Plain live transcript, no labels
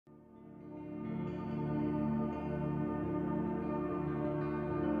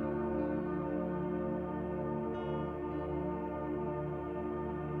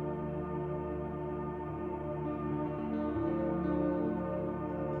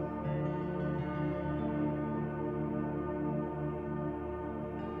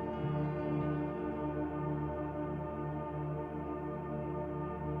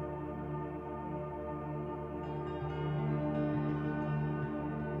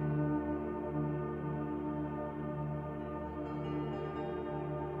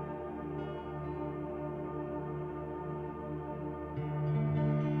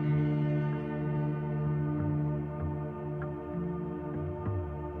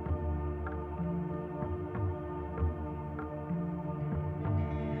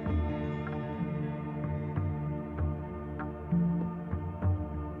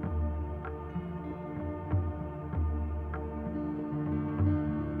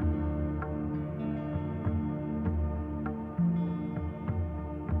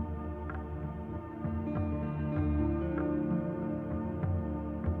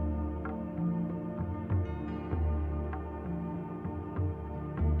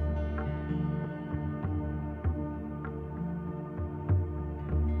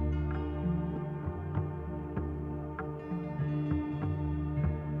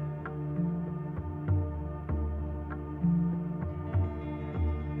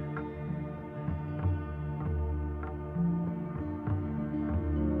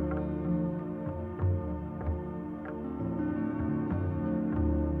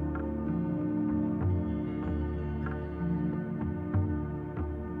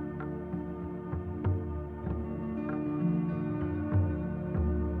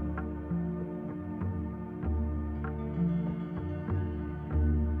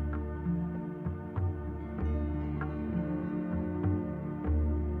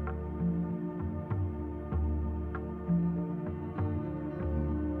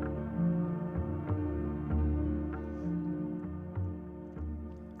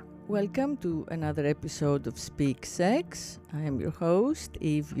Welcome to another episode of Speak Sex. I am your host,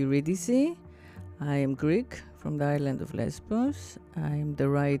 Eve Eurydice. I am Greek from the island of Lesbos. I am the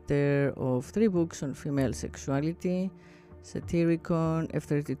writer of 3 books on female sexuality, Satyricon,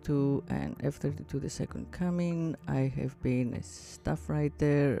 F32 and F32 The Second Coming. I have been a staff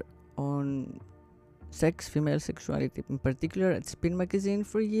writer on sex, female sexuality in particular at Spin Magazine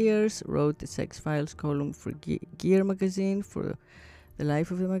for years, wrote the Sex Files column for Gear Magazine for the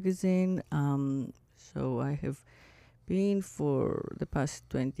life of the magazine. So I have been for the past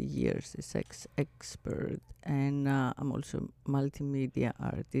 20 years a sex expert, and I'm also a multimedia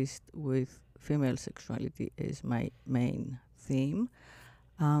artist with female sexuality as my main theme.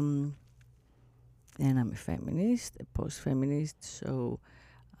 And I'm a feminist, a post-feminist, so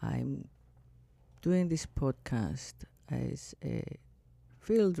I'm doing this podcast as a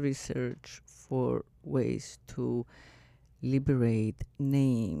field research for ways to liberate,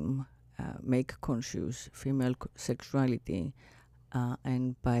 name, make conscious female sexuality,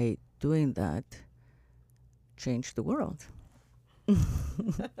 and by doing that, change the world.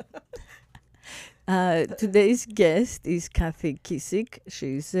 Today's guest is Kathy Kisik.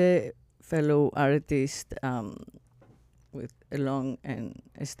 She's a fellow artist with a long and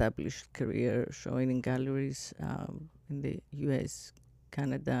established career showing in galleries in the US,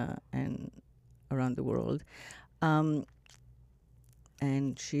 Canada, and around the world.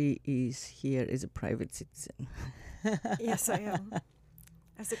 And she is here as a private citizen. Yes, I am.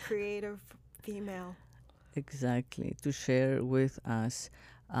 As a creative female. Exactly. To share with us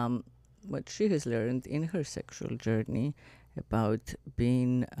what she has learned in her sexual journey about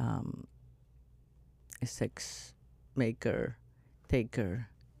being a sex maker, taker,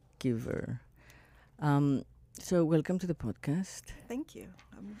 giver. So welcome to the podcast. Thank you.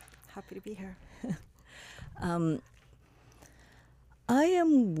 I'm happy to be here. I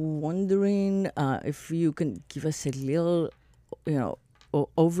am wondering if you can give us a little,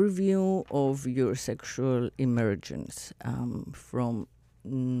 overview of your sexual emergence from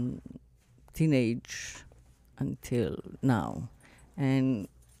teenage until now, and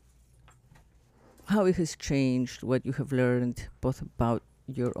how it has changed, what you have learned both about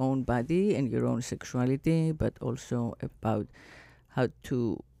your own body and your own sexuality, but also about how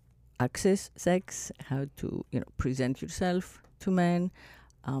to access sex, how to present yourself to men,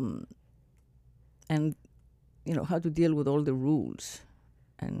 and how to deal with all the rules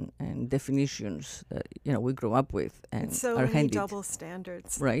and definitions that we grow up with and so are many handed. double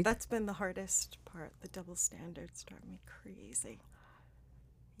standards. Right. That's been the hardest part. The double standards drive me crazy.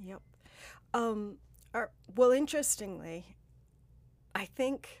 Yep. Well, interestingly, I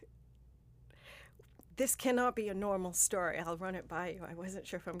think this cannot be a normal story. I'll run it by you. I wasn't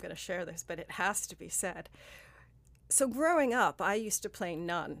sure if I'm going to share this, but it has to be said. So growing up, I used to play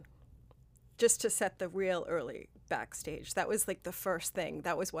nun, just to set the real early backstage. That was like the first thing.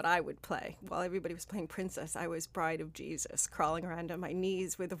 That was what I would play. While everybody was playing princess, I was Bride of Jesus, crawling around on my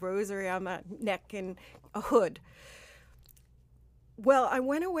knees with a rosary on my neck and a hood. Well, I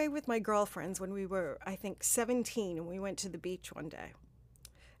went away with my girlfriends when we were, I think, 17, and we went to the beach one day.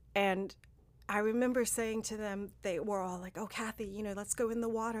 And I remember saying to them, they were all like, "Oh, Kathy, let's go in the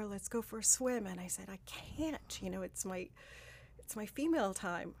water. Let's go for a swim." And I said, "I can't. It's my female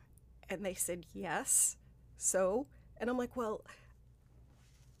time." And they said, "Yes. So?" And I'm like, "Well,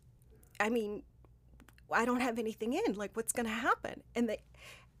 I mean, I don't have anything in. Like, what's going to happen?" And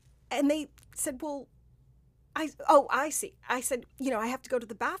they said, "Well, I see." I said, "I have to go to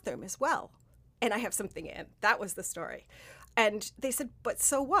the bathroom as well, and I have something in." That was the story. And they said, "But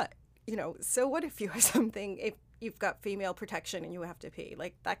so what? So what if you have something, if you've got female protection and you have to pee?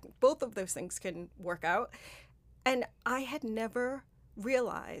 Like, that, both of those things can work out." And I had never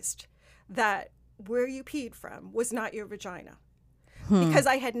realized that where you peed from was not your vagina. Because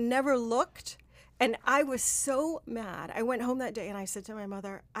I had never looked, and I was so mad. I went home that day and I said to my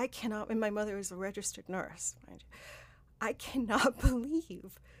mother, "I cannot," and my mother is a registered nurse, mind you, "I cannot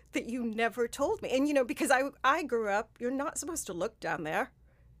believe that you never told me." And, because I grew up, you're not supposed to look down there.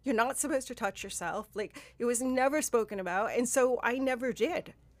 You're not supposed to touch yourself. Like, it was never spoken about. And so I never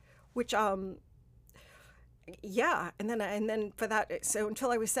did, which, yeah. And then for that, so until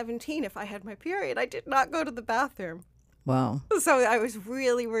I was 17, if I had my period, I did not go to the bathroom. Wow. So I was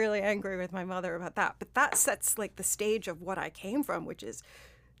really, really angry with my mother about that. But that sets like the stage of what I came from, which is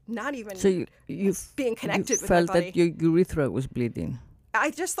not even being connected with my body. You felt that your urethra was bleeding. I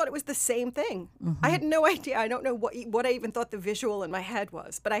just thought it was the same thing. I had no idea. I don't know what I even thought the visual in my head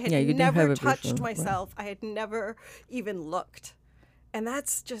was, but I had never touched myself. Right. I had never even looked. And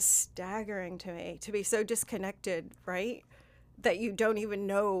that's just staggering to me, to be so disconnected, right? That you don't even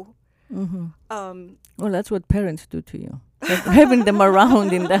know Well, that's what parents do to you. Having them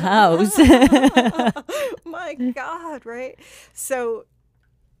around in the house. My God, right? So,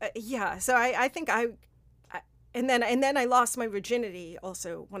 yeah. So I think and then I lost my virginity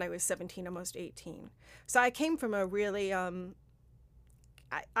also when I was 17, almost 18. So I came from a really, I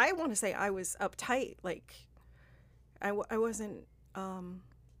want to say I was uptight. Like, I wasn't,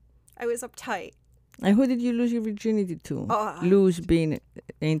 I was uptight. And who did you lose your virginity to? Lose being an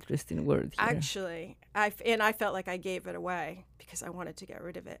interesting word here. Actually, I felt like I gave it away because I wanted to get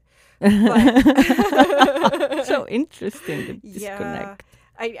rid of it. But so interesting, the disconnect.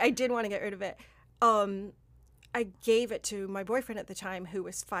 I did want to get rid of it. I gave it to my boyfriend at the time, who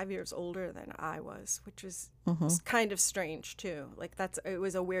was 5 years older than I was, which was kind of strange too. Like it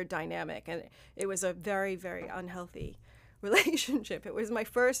was a weird dynamic, and it was a very, very unhealthy relationship. It was my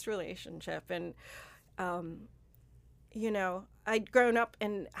first relationship, and you know, I'd grown up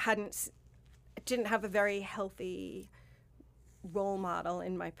and didn't have a very healthy role model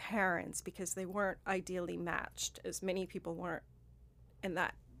in my parents because they weren't ideally matched, as many people weren't in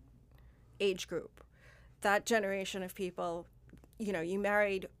that age group. That generation of people, you know, you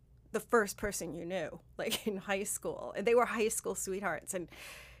married the first person you knew, like in high school, and they were high school sweethearts. And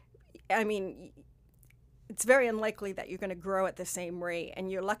I mean, it's very unlikely that you're going to grow at the same rate,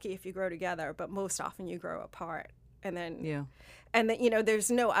 and you're lucky if you grow together, but most often you grow apart. And then, you know, there's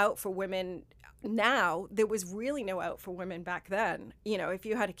no out for women now. There was really no out for women back then. You know, if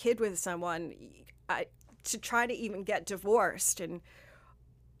you had a kid with someone, to try to even get divorced and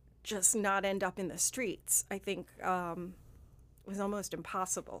just not end up in the streets, I think was almost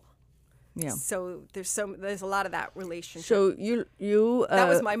impossible. Yeah. So there's a lot of that relationship. So you that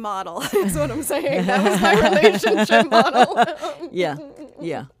was my model. Is what I'm saying. That was my relationship model.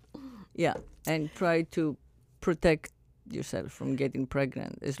 Yeah. And try to protect yourself from getting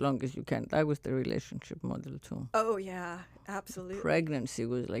pregnant as long as you can. That was the relationship model too. Oh yeah, absolutely. Pregnancy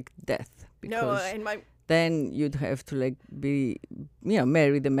was like death because then you'd have to like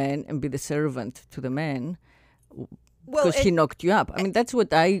marry the man and be the servant to the man. Because he knocked you up. I mean, that's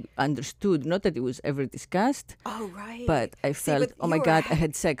what I understood. Not that it was ever discussed. Oh, right. But I felt, oh my God, I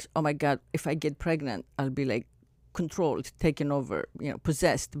had sex. Oh my God, if I get pregnant, I'll be like controlled, taken over,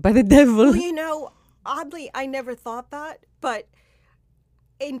 possessed by the devil. Well, oddly, I never thought that. But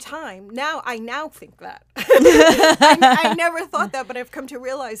in time, I now think that. I never thought that, but I've come to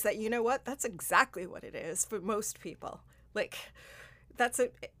realize that, you know what? That's exactly what it is for most people. Like, that's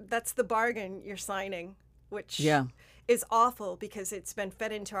the bargain you're signing, which... Yeah. Is awful because it's been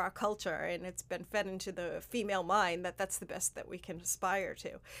fed into our culture and it's been fed into the female mind that that's the best that we can aspire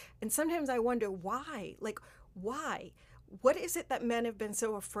to. And sometimes I wonder why? Like, why? What is it that men have been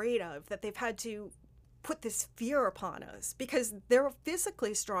so afraid of, that they've had to put this fear upon us? Because they're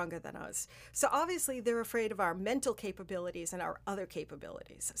physically stronger than us. So obviously they're afraid of our mental capabilities and our other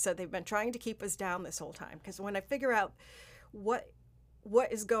capabilities. So they've been trying to keep us down this whole time. Because when I figure out what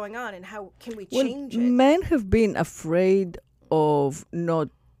is going on and how can we change it? Men have been afraid of not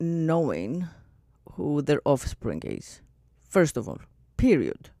knowing who their offspring is. First of all,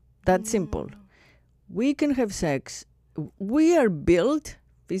 period. That's simple. We can have sex. We are built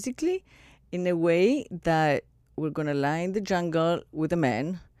physically in a way that we're going to lie in the jungle with a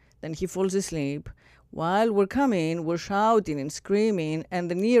man, then he falls asleep. While we're coming, we're shouting and screaming, and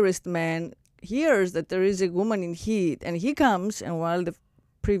the nearest man hears that there is a woman in heat, and he comes, and while the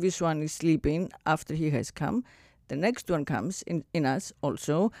previous one is sleeping, after he has come, the next one comes in us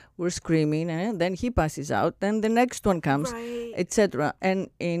also. We're screaming, and then he passes out, then the next one comes, etc. And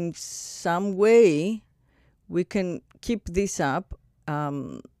in some way, we can keep this up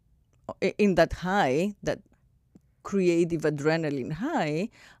in that high, that creative adrenaline high,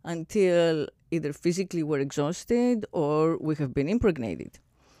 until either physically we're exhausted or we have been impregnated.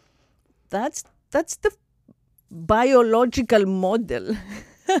 That's the biological model.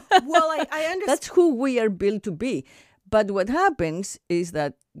 Well, I understand. That's who we are built to be. But what happens is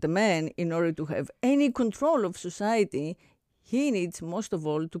that the man, in order to have any control of society, he needs most of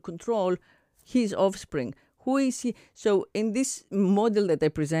all to control his offspring. Who is he? So in this model that I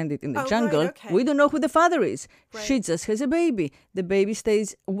presented in the jungle, we don't know who the father is. Right. She just has a baby. The baby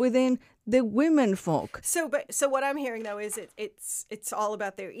stays within the women folk. So what I'm hearing though is it's all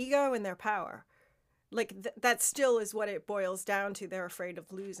about their ego and their power. Like that still is what it boils down to. They're afraid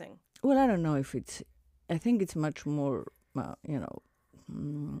of losing. Well, I don't know if it's. I think it's much more,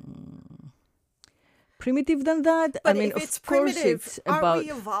 primitive than that. But I mean, if it's of course, primitive, it's about. Are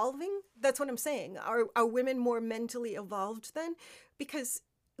we evolving? That's what I'm saying. Are women more mentally evolved then? Because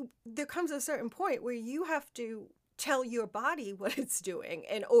there comes a certain point where you have to tell your body what it's doing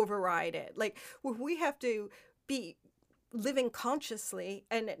and override it. Like, we have to be living consciously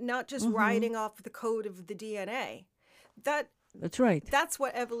and not just riding off the code of the DNA. That's right. That's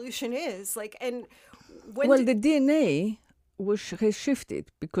what evolution is. Like, and the DNA has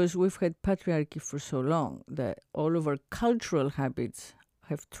shifted because we've had patriarchy for so long that all of our cultural habits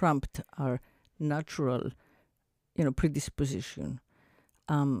have trumped our natural, predisposition.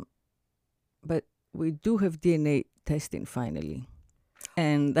 But we do have DNA testing finally.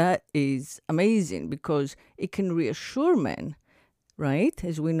 And that is amazing because it can reassure men, right?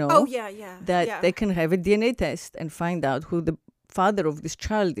 As we know. Oh, yeah. That they can have a DNA test and find out who the father of this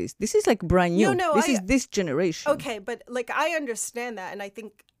child is. This is like brand new. No, this is this generation. Okay, but like I understand that, and I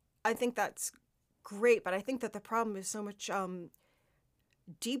think that's great, but I think that the problem is so much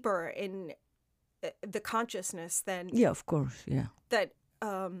deeper in the consciousness than of course, that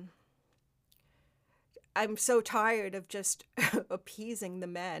I'm so tired of just appeasing the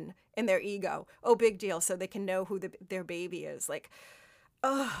men and their ego. Oh, big deal, so they can know who their baby is. Like,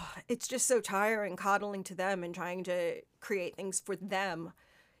 it's just so tiring coddling to them and trying to create things for them.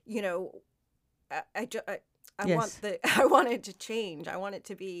 I want it to change. I want it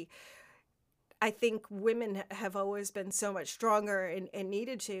to be. I think women have always been so much stronger and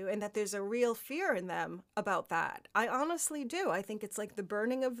needed to, and that there's a real fear in them about that. I honestly do. I think it's like the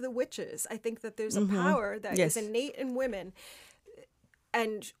burning of the witches. I think that there's a power that is innate in women.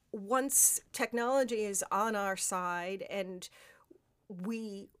 And once technology is on our side and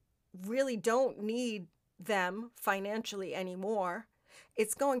we really don't need them financially anymore,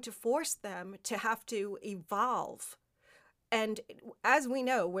 it's going to force them to have to evolve. And as we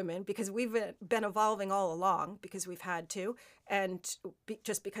know, women, because we've been evolving all along, because we've had to, and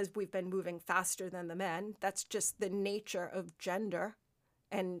just because we've been moving faster than the men, that's just the nature of gender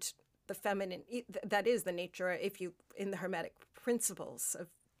and the feminine. That is the nature in the Hermetic principles of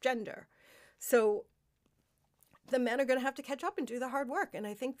gender. So the men are going to have to catch up and do the hard work. And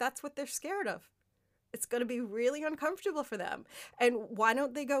I think that's what they're scared of. It's going to be really uncomfortable for them. And why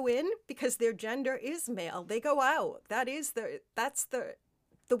don't they go in? Because their gender is male. They go out. That's the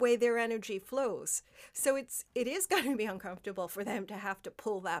way their energy flows. So it is going to be uncomfortable for them to have to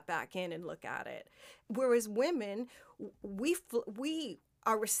pull that back in and look at it. Whereas women, we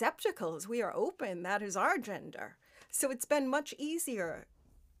are receptacles. We are open. That is our gender. So it's been much easier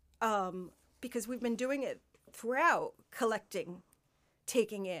because we've been doing it throughout, collecting,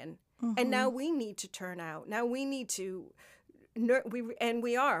 taking in. And now we need to turn out. Now we need to,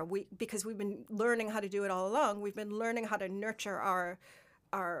 because we've been learning how to do it all along. We've been learning how to nurture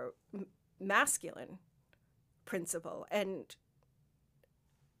our masculine principle, and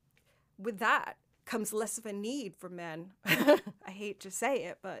with that comes less of a need for men. I hate to say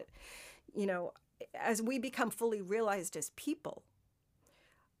it, but as we become fully realized as people,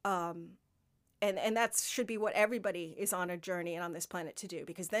 And that should be what everybody is on a journey and on this planet to do,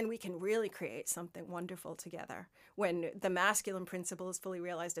 because then we can really create something wonderful together. When the masculine principle is fully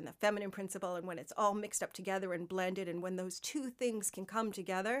realized and the feminine principle, and when it's all mixed up together and blended, and when those two things can come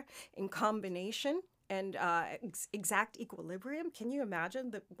together in combination and exact equilibrium, can you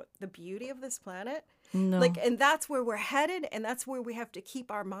imagine the beauty of this planet? No. And that's where we're headed, and that's where we have to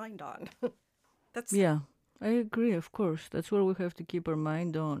keep our mind on. I agree, of course. That's where we have to keep our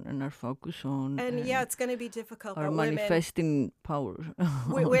mind on and our focus on. And it's going to be difficult. Our manifesting power.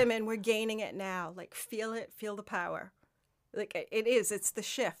 Women, we're gaining it now. Like, feel it, feel the power. Like, it's the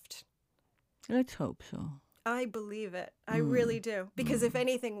shift. Let's hope so. I believe it. I really do. Because if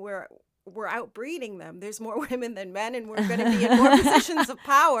anything, we're outbreeding them. There's more women than men, and we're going to be in more positions of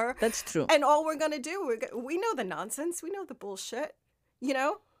power. That's true. And all we're going to do, we know the nonsense. We know the bullshit,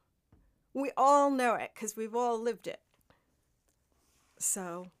 We all know it because we've all lived it.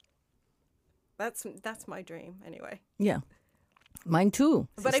 So that's my dream anyway. Yeah. Mine too.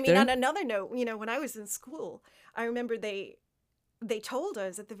 But sister. on another note, when I was in school, I remember they told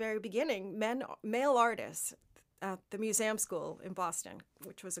us at the very beginning, male artists at the Museum School in Boston,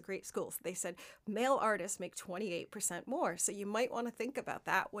 which was a great school, they said male artists make 28% more. So you might want to think about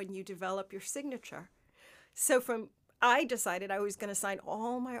that when you develop your signature. So I decided I was going to sign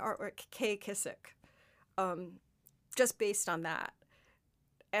all my artwork Kay Kissick, just based on that.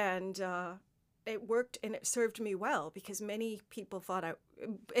 And it worked, and it served me well, because many people thought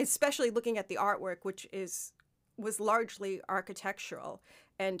especially looking at the artwork, which was largely architectural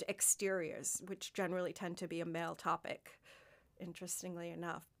and exteriors, which generally tend to be a male topic. Interestingly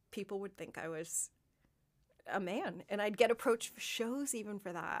enough, people would think I was a man, and I'd get approached for shows even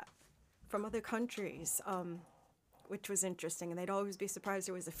for that from other countries. Which was interesting, and they'd always be surprised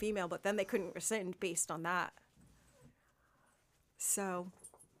there was a female, but then they couldn't rescind based on that. So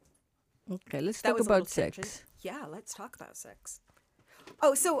Okay, let's that talk was a little about tangent. sex. Yeah, let's talk about sex.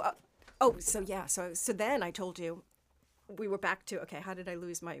 So then I told you we were back to, okay, how did I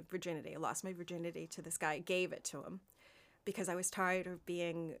lose my virginity? I lost my virginity to this guy. I gave it to him because I was tired of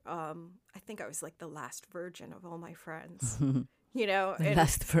being, I think I was like the last virgin of all my friends, you know? The and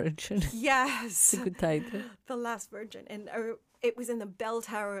Last Virgin. yes, It's a good title. the last virgin. And it was in the bell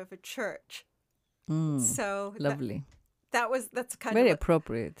tower of a church. Mm, So lovely. that's kind Very of,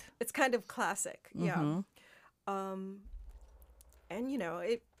 appropriate. it's kind of classic. Yeah. Mm-hmm. And, you know,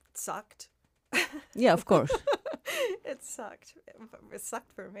 it sucked. Yeah, of course. It sucked. It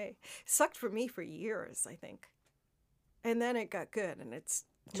sucked for me. It sucked for me for years, I think. And then it got good, and it's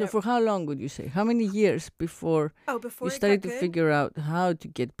So for how long would you say? How many years before before you it started got to good? figure out how to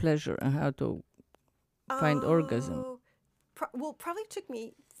get pleasure and how to find orgasm? Well, probably took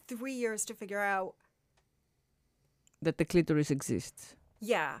me 3 years to figure out. That the clitoris exists?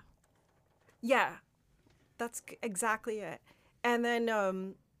 Yeah, that's exactly it. And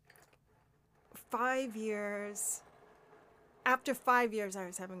then 5 years. After 5 years, I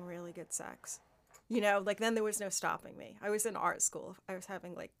was having really good sex. You know, like then there was no stopping me. I was in art school. I was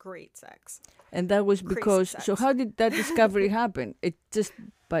having like great sex. And that was Crazy because, so sex. how did that discovery happen? It just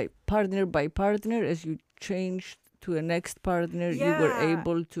by partner, as you changed to a next partner, you were Yeah.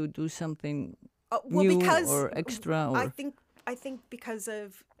 able to do something Well, new because or extra I or... think because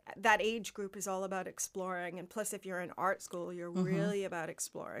of that age group is all about exploring, and plus if you're in art school, you're really about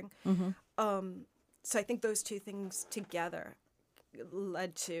exploring. So I think those two things together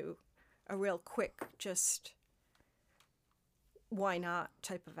led to a real quick, just why not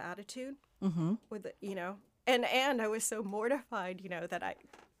type of attitude with it, you know. And I was so mortified, you know, that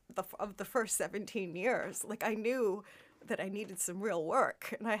of the first 17 years, like I knew that I needed some real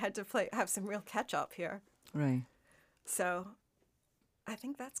work, and I had to have some real catch up here. Right. So I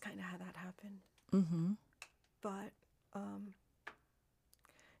think that's kind of how that happened. Mm-hmm. But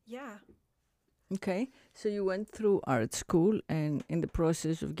yeah. Okay. So you went through art school, and in the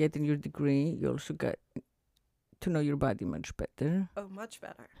process of getting your degree, you also got to know your body much better. Oh, much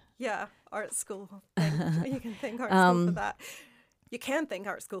better. Yeah, art school. You can thank art school for that. You can thank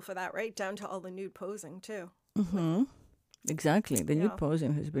art school for that, right? Down to all the nude posing, too. Mm-hmm. Exactly. The Yeah. nude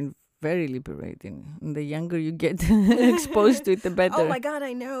posing has been very liberating. And the younger you get exposed to it, the better. Oh, my God,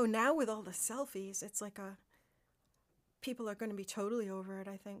 I know. Now with all the selfies, it's like people are going to be totally over it,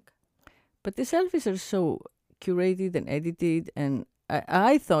 I think. But the selfies are so curated and edited, and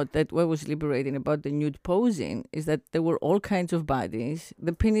I thought that what was liberating about the nude posing is that there were all kinds of bodies.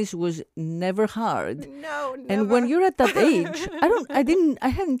 The penis was never hard. No, never. And when you're at that age, I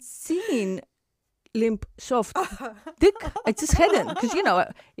hadn't seen limp, soft dick. I just hadn't. Because, you know,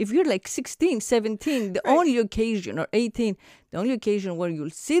 if you're like 16, 17, the only occasion, or 18, the only occasion where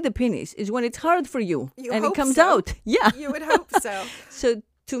you'll see the penis is when it's hard for you. And it hope comes so. out. Yeah. You would hope so. So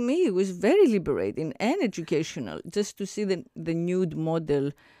to me, it was very liberating and educational just to see the nude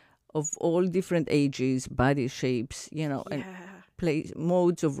model of all different ages, body shapes, you know, and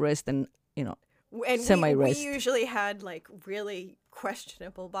modes of rest and, you know, And semi-rest. we usually had like really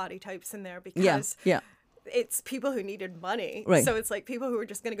questionable body types in there because it's people who needed money. Right. So it's like people who were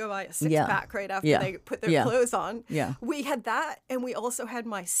just going to go buy a six-pack right after they put their clothes on. Yeah. We had that, and we also had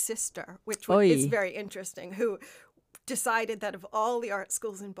my sister, which Oy. is very interesting, who decided that of all the art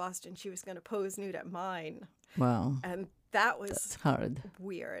schools in Boston, she was going to pose nude at mine. Wow. And that was That's hard.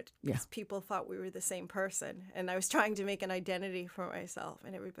 weird because people thought we were the same person. And I was trying to make an identity for myself,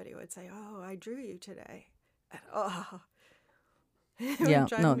 and everybody would say, "Oh, I drew you today." And, it would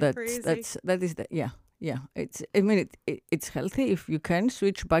drive me crazy. It's, I mean, it's healthy if you can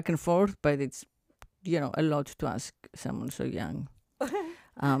switch back and forth, but it's, you know, a lot to ask someone so young.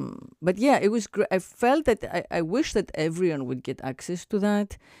 But yeah, it was great. I felt that I wish that everyone would get access to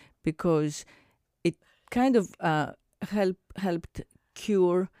that, because it kind of helped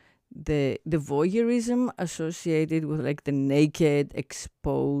cure the voyeurism associated with like the naked,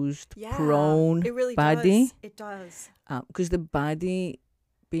 exposed, prone it really body. Does. It does. Because the body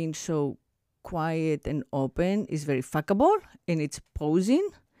being so quiet and open is very fuckable in its posing.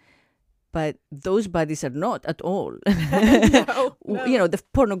 But those bodies are not at all. No. You know, the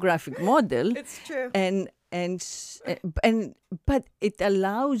pornographic model. It's true. But it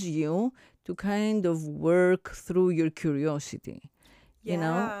allows you to kind of work through your curiosity. You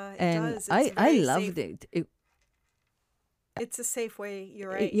know, and does. I loved it. It's a safe way. You're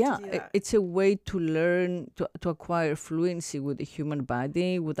right. Yeah, to do that. it's a way to learn to acquire fluency with the human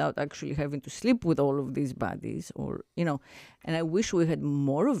body without actually having to sleep with all of these bodies, or, you know. And I wish we had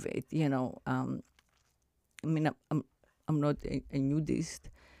more of it. You know, I mean, I'm I'm not a nudist,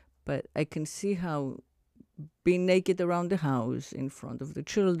 but I can see how being naked around the house in front of the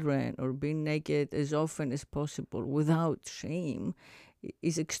children, or being naked as often as possible without shame,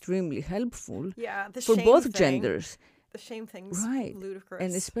 is extremely helpful Yeah, the for shame both thing. genders. The shame thing's Right. ludicrous.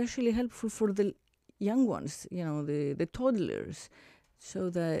 And especially helpful for the young ones, the toddlers, so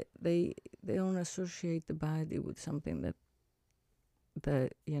that they don't associate the body with something that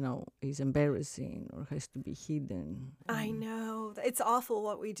is embarrassing or has to be hidden. I know. It's awful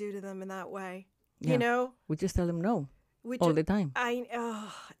what we do to them in that way. Yeah. You know? We just tell them no We all the time.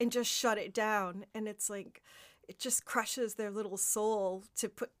 and just shut it down. And it's like, it just crushes their little soul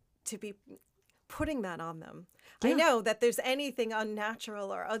to be putting that on them. I Yeah. know that there's anything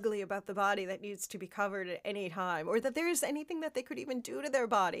unnatural or ugly about the body that needs to be covered at any time, or that there's anything that they could even do to their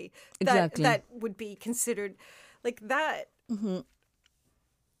body Exactly. that would be considered like that. Mm-hmm.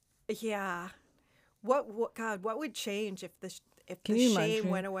 Yeah. What God, what would change if the Can the you shame imagine?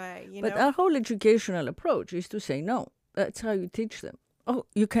 went away, you But know? our whole educational approach is to say no. That's how you teach them. Oh,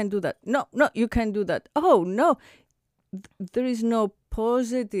 you can't do that. No, you can't do that. Oh, no. There is no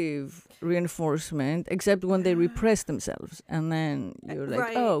positive reinforcement except when they repress themselves. And then you're like,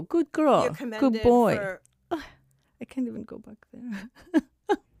 Right. oh, good girl, You're commended good boy. for I can't even go back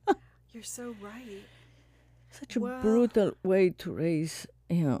there. you're so right. Such a Well- brutal way to raise,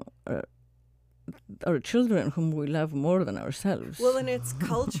 our children whom we love more than ourselves. Well, and it's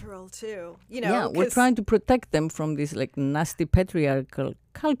cultural too. You know, yeah, we're 'cause- trying to protect them from this like nasty patriarchal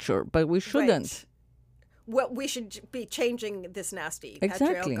culture, but we shouldn't. Right. Well, we should be changing this nasty Exactly.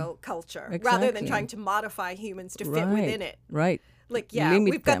 patriarchal culture rather than Exactly. trying to modify humans to fit Right, within it. right. Like, yeah,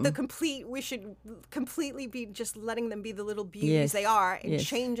 Limit we've got the them. complete, we should completely be just letting them be the little beauties Yes, they are and yes.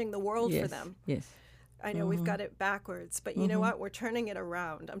 changing the world yes, for them. Yes. I know we've got it backwards, but you know what? We're turning it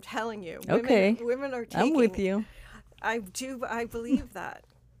around. I'm telling you. Okay. Women are taking. I'm with you. I believe that.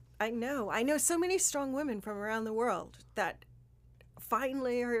 I know so many strong women from around the world that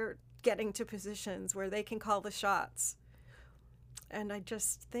finally are getting to positions where they can call the shots. And I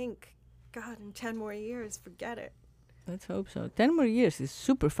just think, God, in 10 more years, forget it. Let's hope so. 10 more years is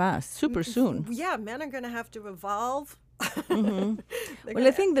super fast, super soon. Yeah, men are going to have to evolve. Well,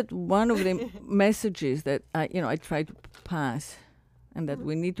 I think that one of the messages that I try to pass, and that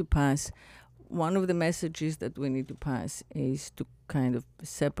we need to pass, one of the messages that we need to pass is to kind of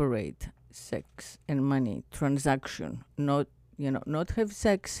separate sex and money, transaction, not have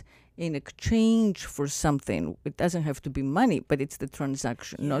sex in exchange for something. It doesn't have to be money, but it's the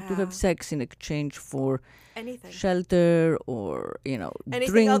transaction. Not to have Yeah. sex in exchange for Anything. shelter or Anything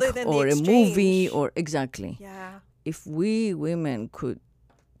drink other than the or a movie exchange. or exactly. Yeah. If we women could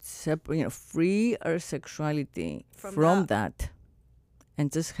free our sexuality From from that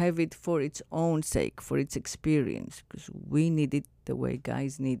and just have it for its own sake, for its experience, because we need it the way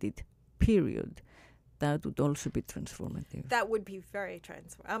guys need it, period, that would also be transformative. That would be very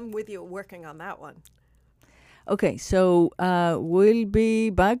transformative. I'm with you working on that one. Okay, so we'll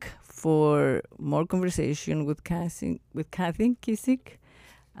be back for more conversation with Kathy Kisik.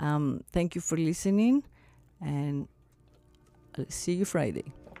 Thank you for listening, and I'll see you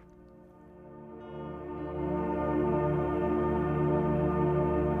Friday.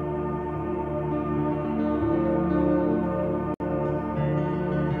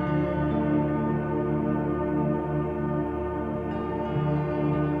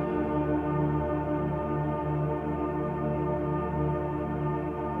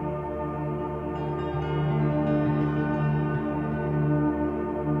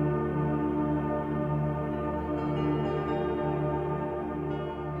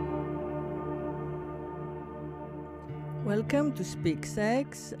 Welcome to Speak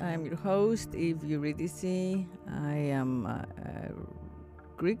Sex. I'm your host, Eve Eurydice. I am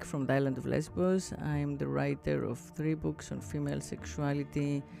Greek from the island of Lesbos. I'm the writer of 3 books on female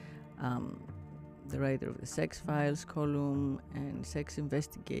sexuality, the writer of the Sex Files column and sex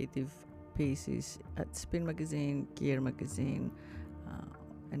investigative pieces at Spin Magazine, Gear Magazine,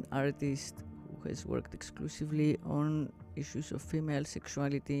 an artist who has worked exclusively on issues of female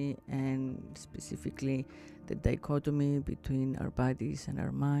sexuality and specifically the dichotomy between our bodies and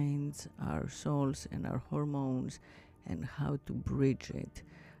our minds, our souls and our hormones, and how to bridge it,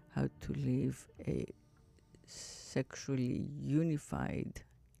 how to live a sexually unified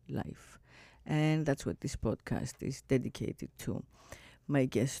life. And that's what this podcast is dedicated to. My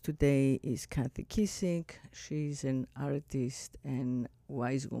guest today is Kathy Kisik. She's an artist and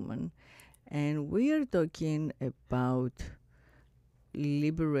wise woman. And we are talking about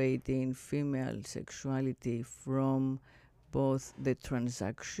liberating female sexuality from both the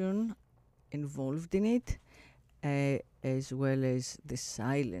transaction involved in it as well as the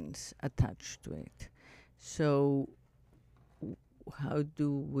silence attached to it. So, how do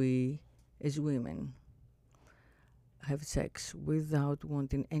we, as women, have sex without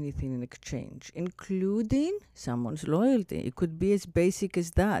wanting anything in exchange, including someone's loyalty? It could be as basic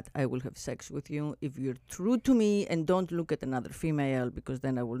as that. I will have sex with you if you're true to me and don't look at another female, because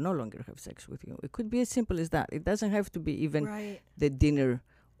then I will no longer have sex with you. It could be as simple as that. It doesn't have to be even Right. the dinner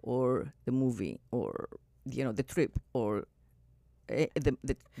or the movie or, the trip or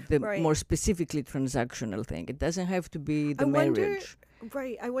the Right. more specifically transactional thing. It doesn't have to be the I wonder- marriage.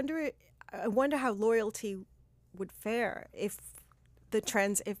 Right. I wonder how loyalty would fare if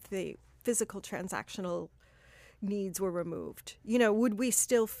the physical transactional needs were removed. Would we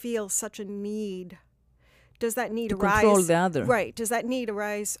still feel such a need? Does that need To arise? control the other. Right. Does that need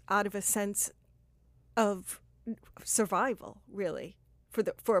arise out of a sense of survival, really,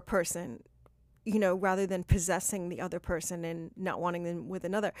 for a person? Rather than possessing the other person and not wanting them with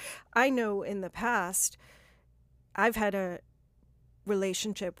another. I know in the past, I've had a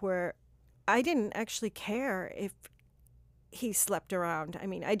relationship where I didn't actually care if he slept around. I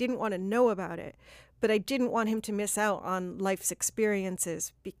mean, I didn't want to know about it, but I didn't want him to miss out on life's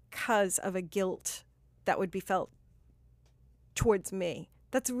experiences because of a guilt that would be felt towards me.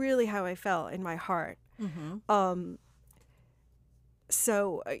 That's really how I felt in my heart. Mm-hmm.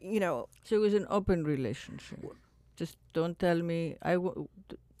 So, So it was an open relationship. Just don't tell me.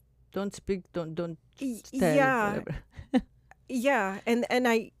 Don't speak. Don't tell. yeah. Whatever. Yeah, and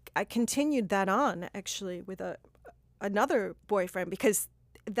I continued that on actually with another boyfriend because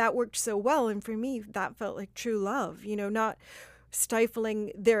that worked so well, and for me that felt like true love. Not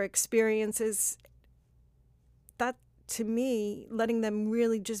stifling their experiences. That to me, letting them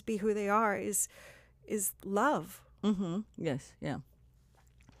really just be who they are is love. Mm-hmm. Yes. Yeah.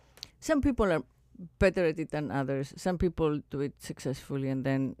 Some people are better at it than others. Some people do it successfully and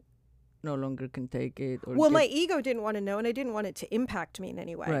then no longer can take it. Or Well, my ego didn't want to know, and I didn't want it to impact me in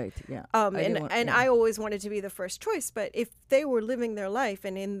any way. Right. Yeah. I always wanted to be the first choice. But if they were living their life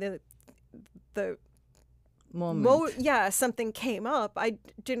and in the moment. something came up, I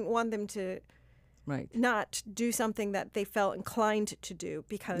didn't want them to Right. not do something that they felt inclined to do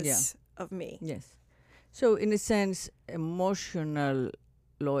because of me. Yes. So in a sense, emotional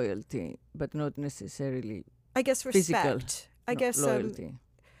loyalty, but not necessarily I guess physical respect. I guess loyalty.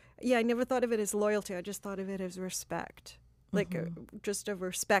 I never thought of it as loyalty. I just thought of it as respect, like just a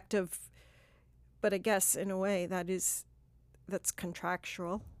respect of. But I guess in a way that's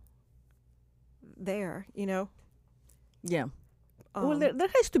contractual. There. Yeah. Well, there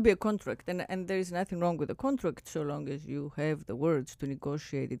has to be a contract, and there is nothing wrong with a contract so long as you have the words to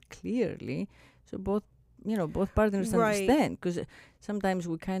negotiate it clearly, so both partners Right. understand. Because sometimes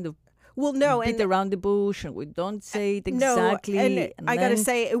we kind of beat beat around the bush and we don't say it exactly. No, and I got to then-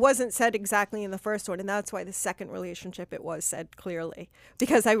 say, it wasn't said exactly in the first one, and that's why the second relationship it was said clearly,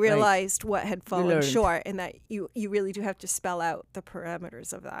 because I realized what had fallen learned. short, and that you really do have to spell out the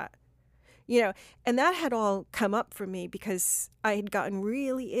parameters of that. And that had all come up for me because I had gotten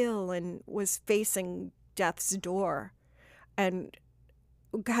really ill and was facing death's door and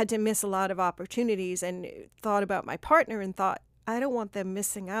had to miss a lot of opportunities, and thought about my partner and thought, I don't want them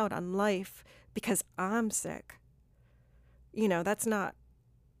missing out on life because I'm sick. That's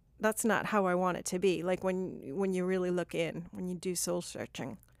not how I want it to be. Like when you really look in, when you do soul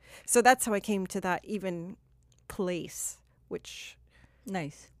searching. So that's how I came to that even place, which,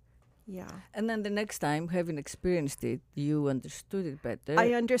 Nice. yeah. And then the next time, having experienced it, you understood it better.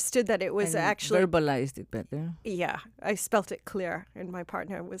 I understood that it was and actually, verbalized it better. yeah, I spelt it clear. And my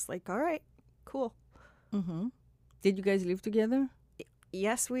partner was like, all right, cool. Mm-hmm. Did you guys live together?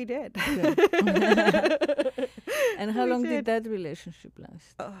 Yes, we did. And how We long did that relationship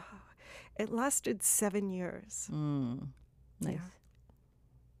last? It lasted 7 years. Nice.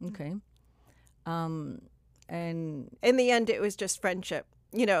 Yeah. Okay. And In the end, it was just friendship.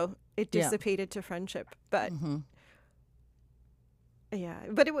 It Yeah. dissipated to friendship. But mhm. yeah,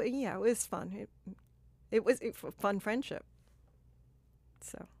 but it was fun. It was a fun friendship.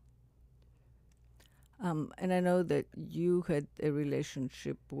 So And I know that you had a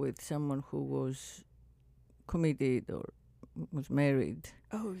relationship with someone who was committed or was married.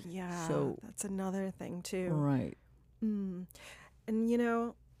 oh yeah, So- that's another thing too. Right. Mm.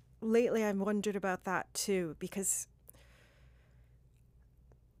 And lately I've wondered about that too, because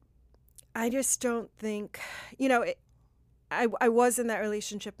I just don't think, I was in that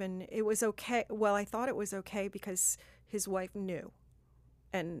relationship and it was okay. Well, I thought it was okay because his wife knew.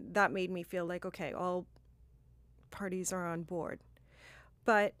 And that made me feel like, okay, all parties are on board.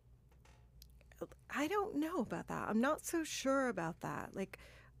 But I don't know about that. I'm not so sure about that. Like,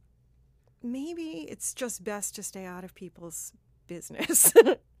 maybe it's just best to stay out of people's business.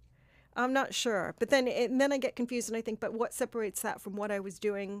 I'm not sure. But then I get confused and I think, but what separates that from what I was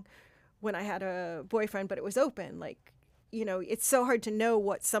doing when I had a boyfriend, but it was open? Like, it's so hard to know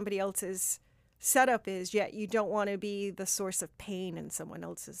what somebody else's setup is, yet you don't want to be the source of pain in someone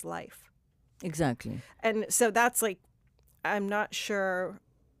else's life. Exactly. And so that's like, I'm not sure.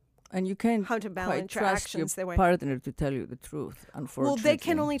 And you can't how to balance your trust actions your their way. partner to tell you the truth, unfortunately. Well, they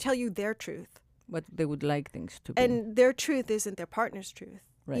can only tell you their truth. But they would like things to be. And their truth isn't their partner's truth.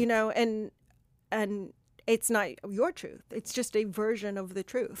 Right. And it's not your truth. It's just a version of the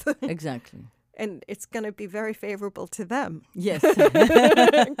truth. Exactly. And it's going to be very favorable to them. Yes.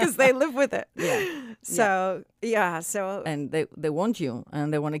 Because they live with it. Yeah. So, so. And they want you,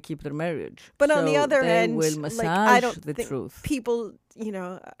 and they want to keep their marriage. But on the other end, they will massage I don't the think truth. People,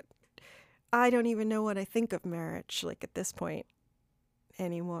 I don't even know what I think of marriage, like, at this point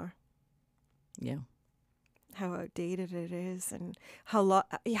anymore. Yeah. How outdated it is, and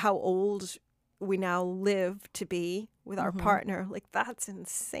how old we now live to be with our partner. Like, that's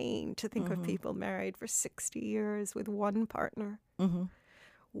insane to think of people married for 60 years with one partner. Mm-hmm.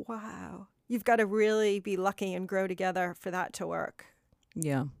 Wow. You've got to really be lucky and grow together for that to work.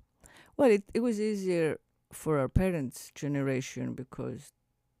 Yeah. Well, it was easier for our parents' generation because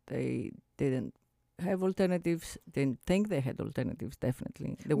they didn't have alternatives, didn't think they had alternatives,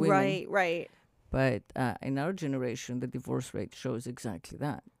 definitely. The women. Right. But in our generation, the divorce rate shows exactly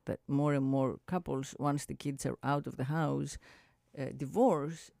that more and more couples, once the kids are out of the house,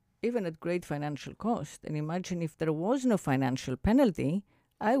 divorce, even at great financial cost. And imagine if there was no financial penalty,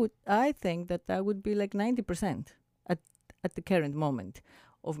 I think that would be like 90% at the current moment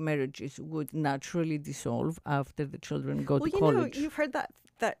of marriages would naturally dissolve after the children go to college. You've heard that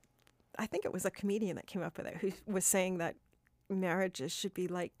I think it was a comedian that came up with it who was saying that marriages should be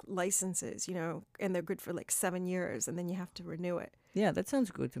like licenses, and they're good for like 7 years, and then you have to renew it. Yeah, that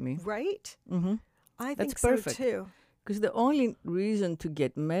sounds good to me. Right? Mm-hmm. I That's think perfect. so too. Because the only reason to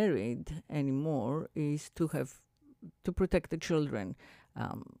get married anymore is to protect the children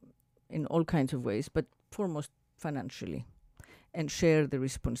in all kinds of ways, but foremost financially, and share the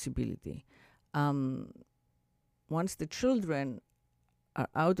responsibility. Once the children are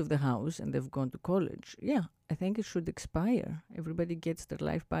out of the house and they've gone to college, I think it should expire. Everybody gets their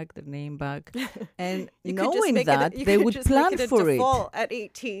life back, their name back, and knowing that they would plan for it. At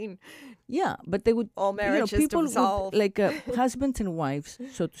 18. Yeah, but they would. All marriages people dissolve. would, like husbands and wives,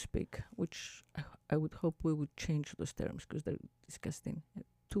 so to speak. Which I would hope we would change those terms because they're disgusting.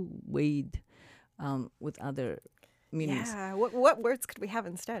 Too weighed with other meanings. Yeah. What words could we have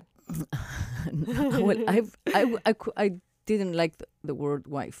instead? Well, I didn't like the word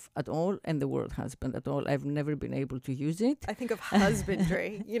wife at all and the word husband at all. I've never been able to use it. I think of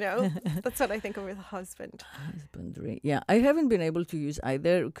husbandry, That's what I think of with husband. Husbandry. Yeah, I haven't been able to use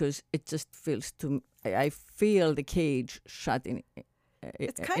either because it just feels I feel the cage shut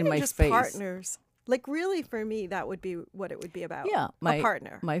It's in kind of my just face. partners. Like, really, for me, that would be what it would be about. Yeah, a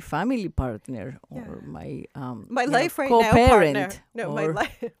partner. My family partner or my life right co-parent. now partner. No,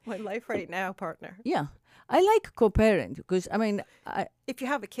 my life right now partner. Yeah. I like co-parent because, if you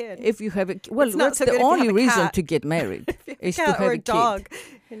have a kid. If you have that's so the only reason cat. to get married is to cat have or a dog, kid.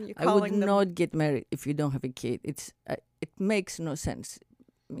 and you're I would calling them. not get married if you don't have a kid. It makes no sense,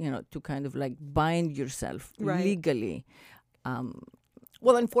 to kind of like bind yourself legally.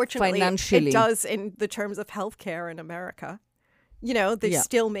 Well, unfortunately, financially. it does in the terms of healthcare in America. They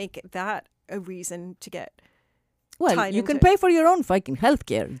still make that a reason to get. Well, you can pay for your own fucking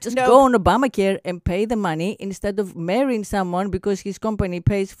healthcare. Just go on Obamacare and pay the money instead of marrying someone because his company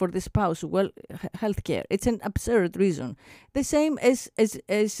pays for the spouse. Well, healthcare. It's an absurd reason. The same as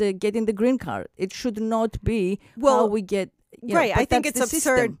getting the green card. It should not be how we get. Right, I think it's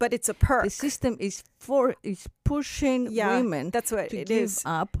absurd, but it's a perk. The system is pushing women to give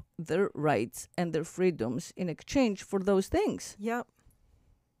up their rights and their freedoms in exchange for those things. Yep,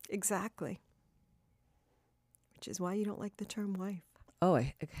 exactly. Which is why you don't like the term wife. Oh,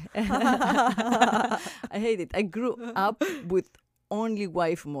 I hate it. I grew up with only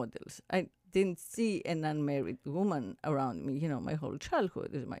wife models. I didn't see an unmarried woman around me, my whole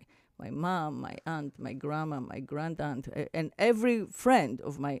childhood. It was my mom, my aunt, my grandma, my grand-aunt, and every friend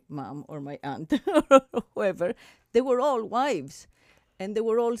of my mom or my aunt or whoever, they were all wives. And they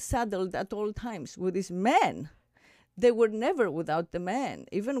were all saddled at all times with these men. They were never without the man.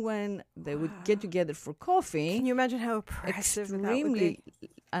 Even when they would get together for coffee. Can you imagine how oppressive that would be?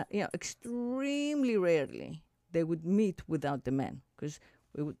 Extremely rarely they would meet without the man. Because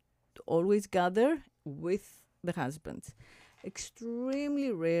we would always gather with the husbands.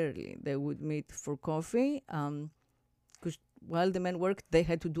 Extremely rarely they would meet for coffee, because while the men worked, they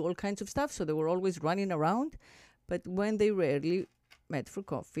had to do all kinds of stuff, so they were always running around. But when they rarely met for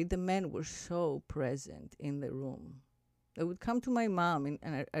coffee, the men were so present in the room. They would come to my mom,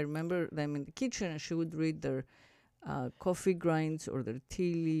 and I remember them in the kitchen, and she would read their coffee grinds or their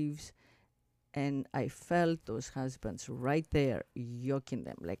tea leaves. And I felt those husbands right there, yoking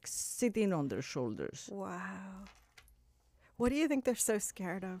them, like sitting on their shoulders. Wow. What do you think they're so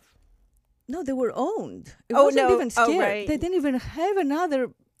scared of? No, they were owned. It wasn't even scared. Oh, right. They didn't even have another.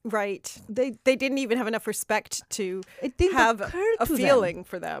 Right. They didn't even have enough respect to It didn't have occur a to feeling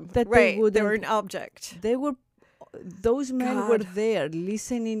for them. that they right. They wouldn't- were an object. They were. Those men were God. there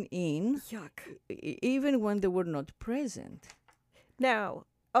listening in, Yuck. even when they were not present. Now,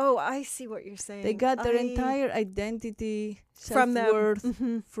 oh, I see what you're saying. They got their entire identity, From them. self-worth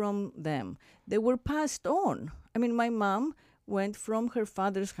Mhm. from them. They were passed on. I mean, my mom went from her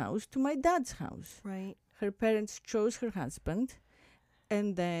father's house to my dad's house. Right. Her parents chose her husband,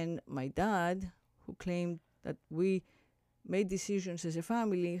 and then my dad, who claimed that we made decisions as a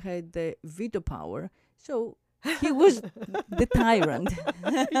family, had the veto power. So he was the tyrant.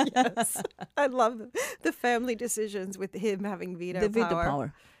 Yes. I love the family decisions with him having veto The veto power.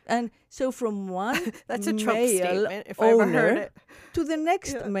 power. And so from one That's a Trump male statement, if I ever heard owner it. to the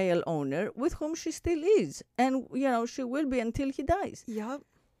next Yeah. male owner with whom she still is. And, she will be until he dies. Yep.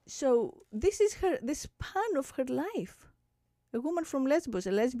 So this is the span of her life. A woman from Lesbos,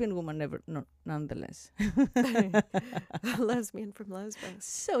 a lesbian woman, nonetheless. A lesbian from Lesbos.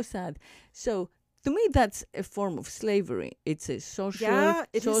 So sad. So to me, that's a form of slavery. It's a social, Yeah,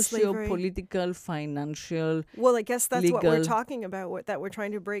 it is slavery. socio-political, financial. Well, I guess that's what we're Legal. talking about, that we're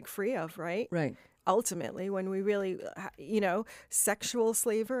trying to break free of, right? Right. Ultimately, when we really, sexual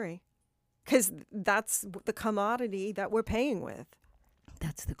slavery. Because that's the commodity that we're paying with.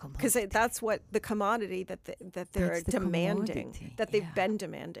 That's the commodity. Because that's what the commodity that they're That's the demanding, commodity, that they've yeah. been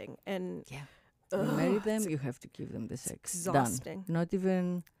demanding. And Yeah. You marry ugh, them, you have to give them the sex. exhausting. Done. Not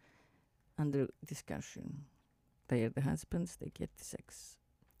even under discussion. They are the husbands, they get the sex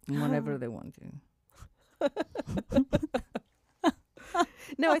whenever they want to.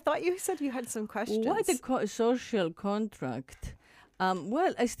 No, I thought you said you had some questions. What a social contract.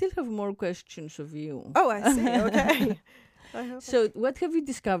 Well, I still have more questions of you. Oh, I see. Okay. I hope So, what have you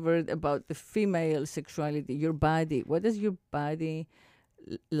discovered about the female sexuality, your body? What does your body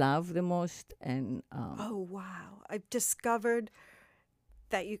love the most? And Oh, wow. I've discovered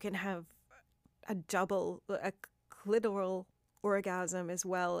that you can have a clitoral orgasm as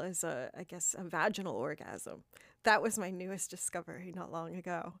well as a vaginal orgasm. That was my newest discovery not long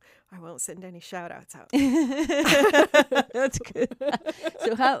ago. I won't send any shout outs out. that's good.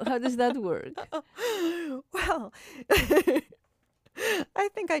 So, how does that work? Well, I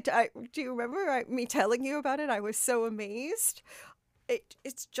think do you remember me telling you about it? I was so amazed.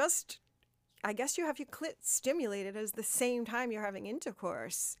 It's just, I guess you have your clit stimulated at the same time you're having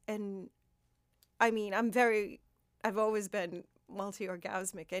intercourse. And I mean, I've always been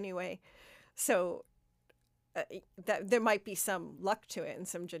multi-orgasmic anyway. So that there might be some luck to it and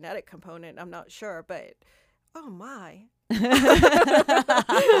some genetic component. I'm not sure, but oh my.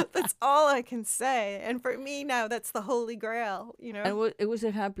 That's all I can say. And for me now, that's the holy grail, And it was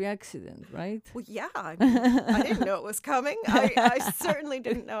a happy accident, right? Well, yeah. I didn't know it was coming. I certainly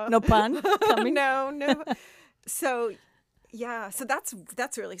didn't know. No pun coming? No. So, yeah. So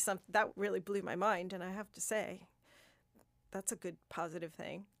that's really something that really blew my mind. And I have to say, that's a good positive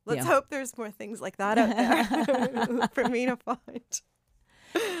thing. Let's hope there's more things like that out there for me to find.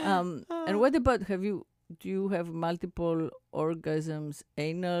 And what about, do you have multiple orgasms,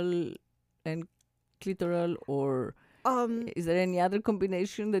 anal and clitoral, or is there any other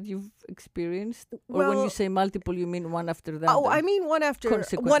combination that you've experienced? Or when you say multiple, you mean one after the other? Oh, I mean one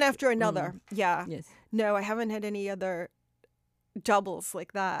after another. Yeah. Yes. No, I haven't had any other doubles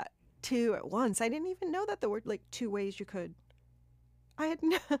like that. 2 at once. I didn't even know that there were like 2 ways you could. I had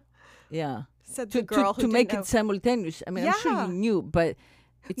Yeah. said the girl who to make didn't know. it simultaneous. I mean, I'm sure Yeah. you knew, but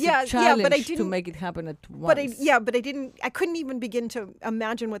it's Yeah, a challenge but I to didn't- make it happen at once. But I couldn't even begin to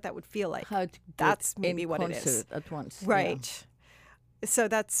imagine what that would feel like. How to get That's in maybe what it is. concert at once. Right. So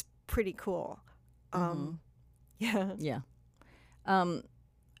that's pretty cool. Yeah. Yeah.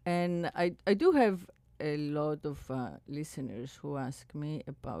 And I do have a lot of listeners who ask me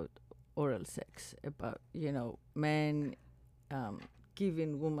about oral sex, about men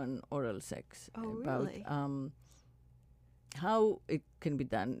giving women oral sex. Oh, about really? how it can be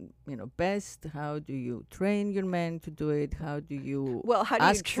done, best. How do you train your men to do it? How do you Well, how do you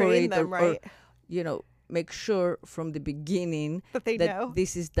ask for train it, them, right? make sure from the beginning That they that know.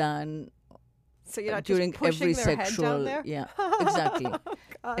 this is done So you're not during just pushing every their head sexual, down there. yeah, exactly.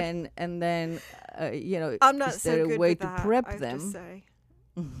 God. And then I'm not is there so good a way with to that, prep I have them? to say.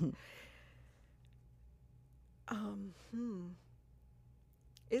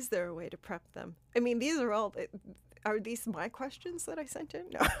 Is there a way to prep them? I mean, these are all. Are these my questions that I sent in?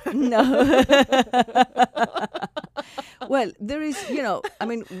 No. No. Well, there is,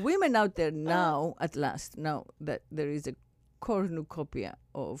 women out there now, at last, know that there is a cornucopia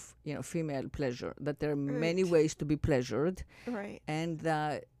of, female pleasure, that there are many Right. ways to be pleasured, Right. and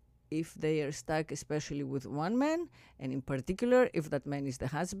that if they are stuck, especially with one man, and in particular, if that man is the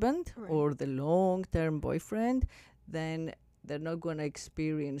husband Right. or the long-term boyfriend, then they're not going to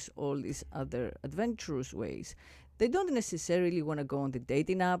experience all these other adventurous ways. They don't necessarily want to go on the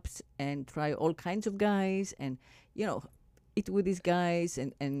dating apps and try all kinds of guys and, eat with these guys.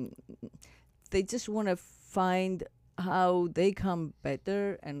 And they just want to find how they come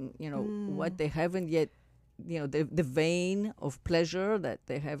better and, what they haven't yet, the vein of pleasure that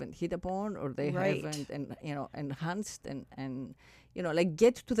they haven't hit upon or they Right. haven't, enhanced and like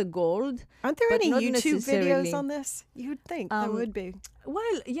get to the gold. Aren't there But any not YouTube necessarily- videos on this? You'd think there would be.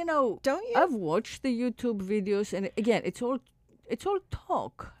 Well, Don't you? I've watched the YouTube videos, and again, it's all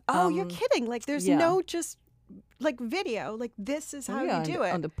talk. Oh, you're kidding. Like, there's yeah. no just, like, video. Like, this is how you do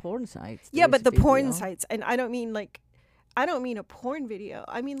it. on the porn sites. Yeah, there's but the porn video. sites, and I don't mean a porn video.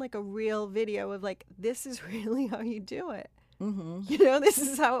 I mean like a real video of like, this is really how you do it. Mm-hmm. This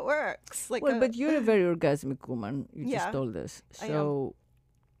is how it works. Like, Well, but you're a very orgasmic woman. You Yeah, just told us. I am. So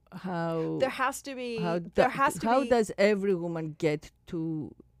how there has to be. how there has to how be. does every woman get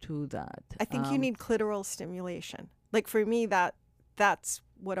to that? I think you need clitoral stimulation. Like for me, that's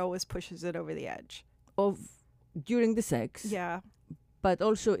what always pushes it over the edge. of during the sex. Yeah. But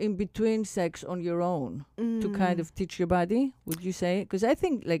also in between sex on your own to kind of teach your body, would you say? Because I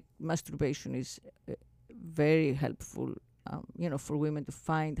think like masturbation is very helpful, for women to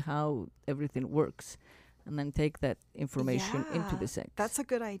find how everything works and then take that information into the Yeah, sex. That's a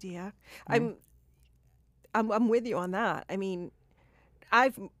good idea. Yeah. I'm with you on that. I mean,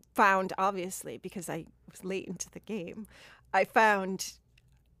 I've found, obviously, because I was late into the game, I found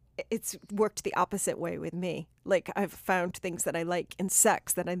it's worked the opposite way with me. Like, I've found things that I like in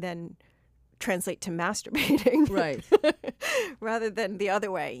sex that I then translate to masturbating. Right. Rather than the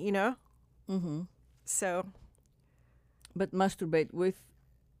other way, Mm-hmm. So, But masturbate with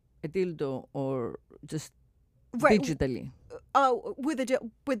a dildo or just right. digitally? Oh,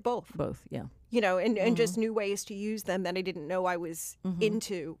 with both, Both, yeah. and just new ways to use them that I didn't know I was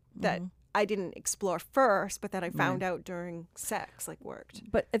into, that I didn't explore first, but that I found out during sex, like, worked.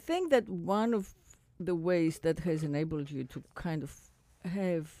 But I think that one of the ways that has enabled you to kind of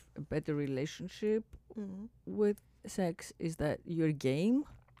have a better relationship with sex is that you're game,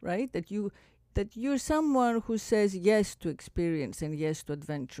 right? That you're someone who says yes to experience and yes to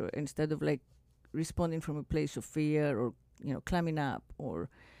adventure instead of like responding from a place of fear or climbing up or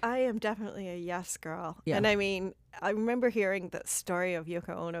I am definitely a yes girl. Yeah. And I mean, I remember hearing the story of Yoko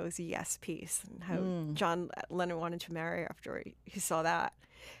Ono's Yes piece and how John Lennon wanted to marry her after he saw that.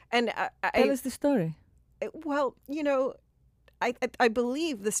 And tell us the story. well, I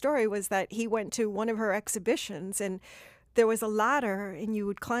believe the story was that he went to one of her exhibitions and there was a ladder and you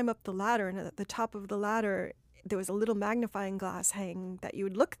would climb up the ladder, and at the top of the ladder there was a little magnifying glass hanging that you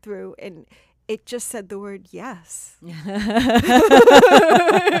would look through, and it just said the word yes.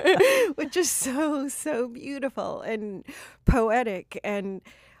 Which is so beautiful and poetic, and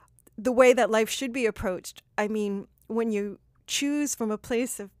the way that life should be approached. I mean, when you choose from a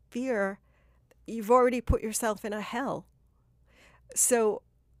place of fear, you've already put yourself in a hell. So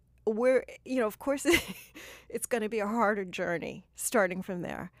of course it's going to be a harder journey starting from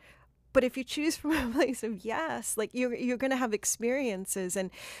there. But if you choose from a place of yes, like you're going to have experiences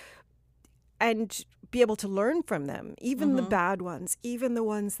and be able to learn from them, even the bad ones, even the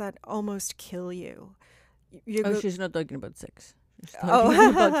ones that almost kill you. She's not talking about sex. She's talking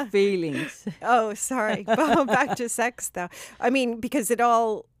about feelings. Oh, sorry. Back to sex, though. I mean, because it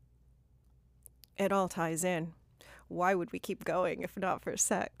all ties in. Why would we keep going if not for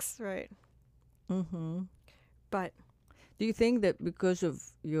sex, right? Mm-hmm. But do you think that because of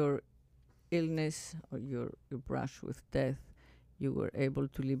your illness or your brush with death, you were able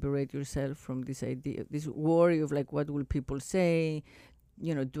to liberate yourself from this idea, this worry of like, what will people say?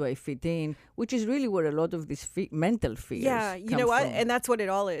 Do I fit in? Which is really where a lot of these mental fears yeah, you come know what? from. And that's what it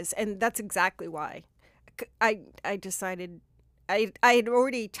all is. And that's exactly why. I decided I had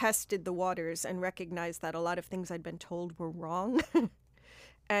already tested the waters and recognized that a lot of things I'd been told were wrong.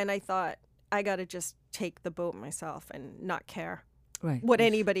 And I thought, I got to just take the boat myself and not care Right. what Yes.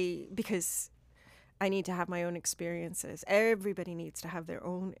 anybody, because I need to have my own experiences. Everybody needs to have their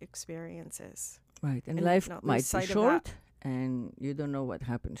own experiences. Right. And and life not lose might be sight of that. short, and you don't know what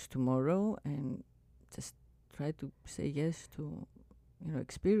happens tomorrow, and just try to say yes to,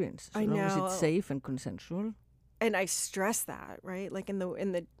 experience, so I long as know. it's safe and consensual. And I stress that, right? Like in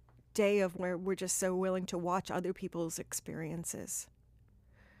the day of where we're just so willing to watch other people's experiences.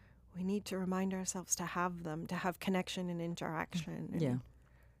 We need to remind ourselves to have them, to have connection and interaction. And Yeah.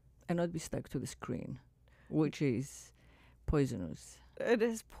 And not be stuck to the screen, which is poisonous. It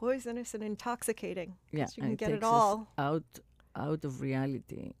is poisonous and intoxicating. Yeah. 'Cause you and can it get it takes us all. out of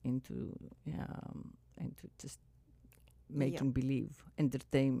reality into just making believe,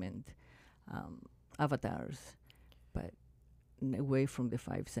 entertainment, avatars, but away from the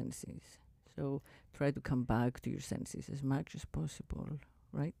five senses. So try to come back to your senses as much as possible,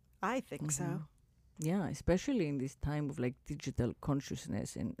 right? I think so. Yeah, especially in this time of like digital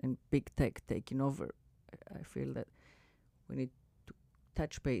consciousness and big tech taking over. I feel that we need to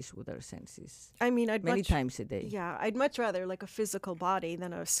touch base with our senses I mean, I'd many much times a day. Yeah, I'd much rather like a physical body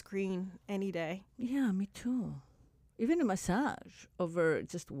than a screen any day. Yeah, me too. Even a massage over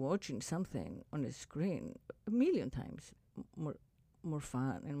just watching something on a screen a million times more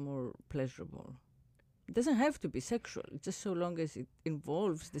fun and more pleasurable. It doesn't have to be sexual, just so long as it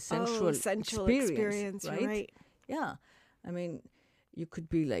involves the sensual, sensual experience, right? right? Yeah. I mean, you could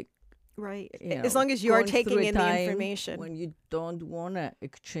be like, Right. you As know, long as you are going through taking a in the time information. when you don't want to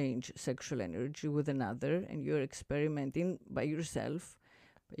exchange sexual energy with another and you're experimenting by yourself,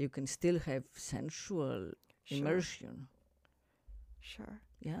 but you can still have sensual immersion. Sure.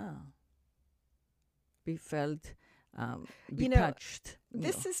 Yeah. Be felt, be You know, touched.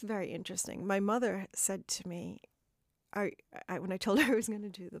 This is very interesting. My mother said to me, when I told her I was going to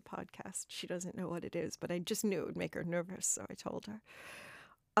do the podcast, she doesn't know what it is, but I just knew it would make her nervous, so I told her.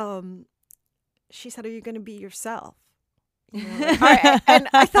 She said, "Are you going to be yourself?" You know, and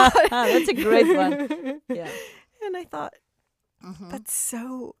I thought that's a great one. Yeah. And I thought, that's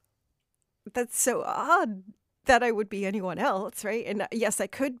so odd that I would be anyone else, right? And yes, I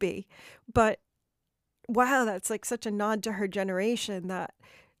could be, but wow, that's like such a nod to her generation that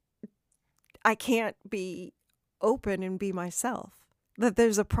I can't be open and be myself. That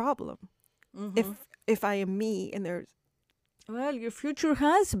there's a problem if I am me and there's. Well, your future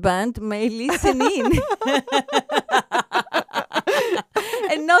husband may listen in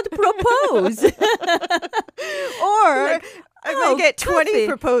and not propose. Or I might get 20 Kathy,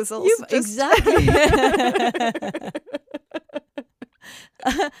 proposals. Exactly.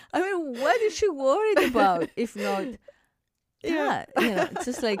 I mean, what is she worried about if not that? It's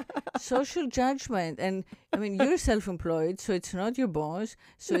just like social judgment. And I mean, you're self-employed, so it's not your boss.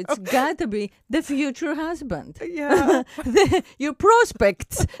 So it's got to be the future husband. Yeah. Your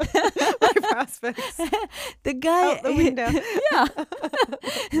prospects. My prospects. The guy. Out the window. Yeah.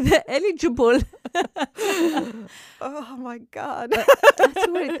 The eligible. Oh my God. That's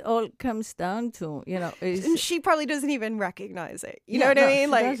what it all comes down to, And she probably doesn't even recognize it. You know Yeah, what I no, mean? she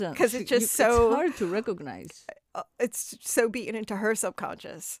Like, doesn't. because it's just It's so, hard to recognize. it's so beaten into her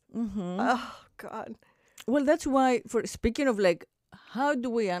subconscious. Oh God. Well, that's why, speaking of like, how do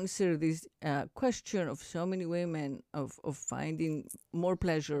we answer this question of so many women of finding more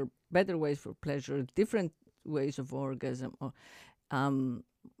pleasure, better ways for pleasure, different ways of orgasm?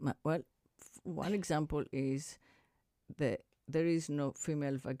 One example is that there is no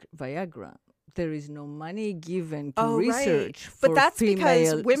female Viagra. There is no money given to research for But that's because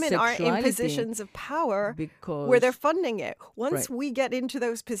female women aren't in sexuality positions of power because where they're funding it. Once Right. we get into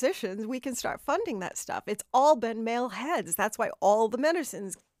those positions, we can start funding that stuff. It's all been male heads. That's why all the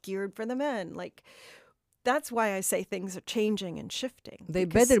medicine's geared for the men. Like, that's why I say things are changing and shifting. they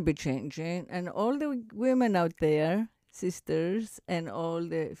because- better be changing. And all the women out there, sisters, and all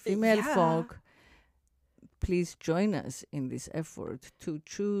the female Yeah. folk, please join us in this effort to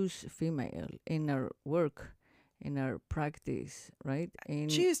choose female in our work, in our practice, right?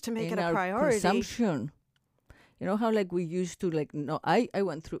 Choose to make in it a our priority. Consumption. You know how like we used to like no I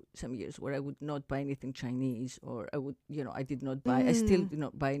went through some years where I would not buy anything Chinese, or I would I did not buy I still do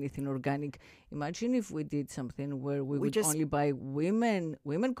not buy anything organic. Imagine if we did something where we would just- only buy women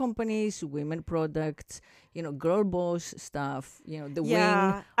companies, women products, girl boss stuff, the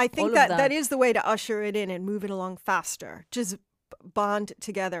Yeah, wing. I all think of that is the way to usher it in and move it along faster. Just bond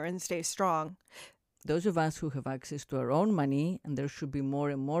together and stay strong. Those of us who have access to our own money, and there should be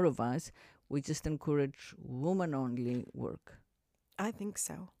more and more of us, we just encourage woman-only work. I think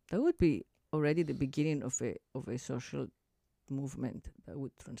so. That would be already the beginning of a social movement that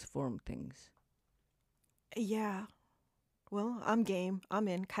would transform things. Yeah. Well, I'm game. I'm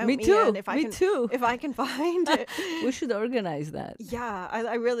in. Count Me me too. in if I can, too. If I can find it. We should organize that. Yeah,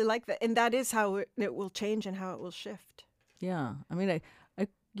 I really like that, and that is how it will change and how it will shift. Yeah, I mean,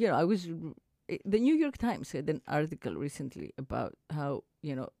 I was. The New York Times had an article recently about how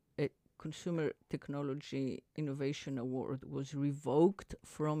a Consumer Technology Innovation Award was revoked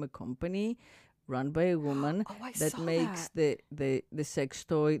from a company run by a woman that makes the sex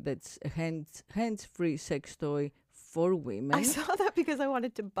toy that's a hands-free sex toy for women. I saw that because I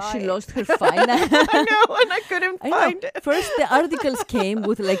wanted to buy it. She lost her finance. I know, and I couldn't find it. First, the articles came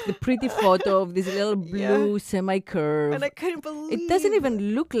with like the pretty photo of this little blue semi-curve. And I couldn't believe it. Doesn't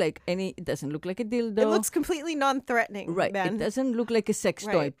even look like it doesn't look like a dildo. It looks completely non-threatening. Right. Then. It doesn't look like a sex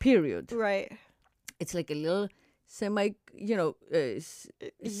toy, period. Right. It's like a little circular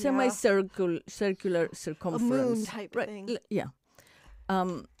circumference. A moon type thing. Yeah.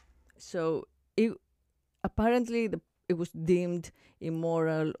 So apparently it was deemed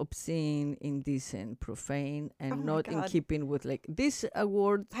immoral, obscene, indecent, profane, and not in keeping with like this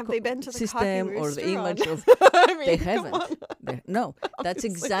award Have they been to the system or the image of. I mean, they haven't. No, that's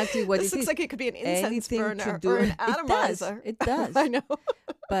exactly what it is. This looks like it could be an incense anything burner to do, or an atomizer. It does. I know.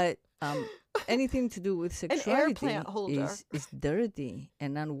 But anything to do with sexuality an air plant holder. is dirty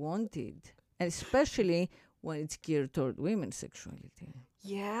and unwanted, and especially when it's geared toward women's sexuality.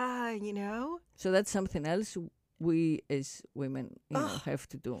 Yeah, So that's something else we as women have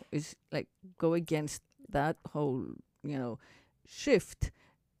to do, is like go against that whole shift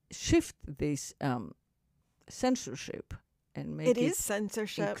this censorship and make it is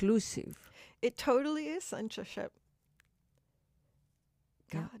censorship inclusive. It totally is censorship.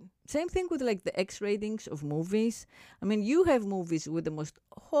 God. Same thing with like the X ratings of movies. I mean, you have movies with the most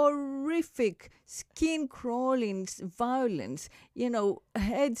horrific skin crawling violence,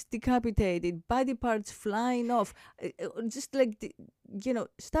 heads decapitated, body parts flying off, just like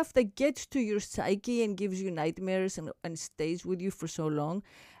stuff that gets to your psyche and gives you nightmares and stays with you for so long.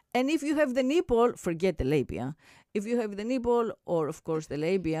 And if you have the nipple, forget the labia. If you have the nipple or of course the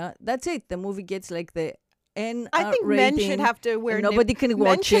labia, that's it. The movie gets like the I think men should have to wear. Nobody can watch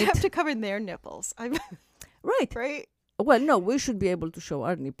it. Men should have to cover their nipples. Right. Right. Well, no, we should be able to show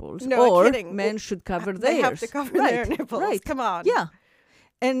our nipples. No, or kidding. Men should cover theirs. They have to cover their nipples. Right. Come on. Yeah.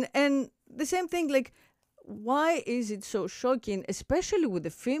 And the same thing, like, why is it so shocking, especially with the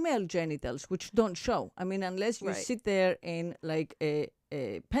female genitals, which don't show? I mean, unless you sit there in like a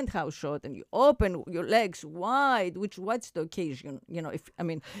penthouse shot and you open your legs wide, what's the occasion?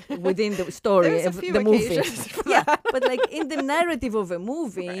 Within the story of the movie. Yeah, but like in the narrative of a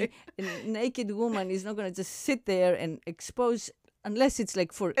movie, a naked woman is not going to just sit there and expose. Unless it's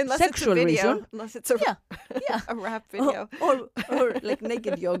like for sexual reason. Unless it's a rap video. Or like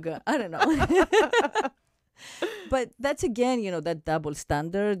naked yoga. I don't know. But that's again, that double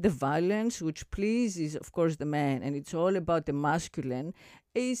standard, the violence, which pleases, of course, the man, and it's all about the masculine,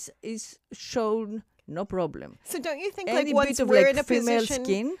 is shown no problem. So don't you think Any once bit of we're like in a female position,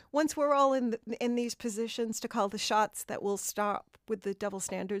 skin, once we're all in these positions to call the shots, that will stop with the double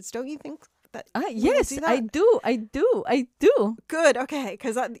standards? Don't you think that? Yes, I do. Good, okay,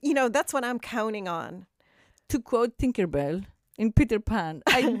 because that's what I'm counting on. To quote Tinkerbell in Peter Pan,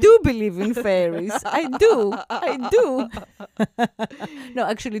 I do believe in fairies. I do. No,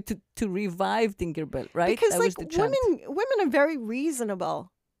 actually, to revive Tinkerbell, right? Because that women are very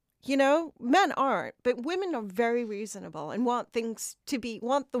reasonable. Men aren't, but women are very reasonable and want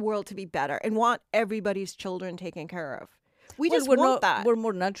the world to be better and want everybody's children taken care of. We want that. We're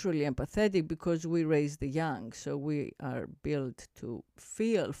more naturally empathetic because we raise the young, so we are built to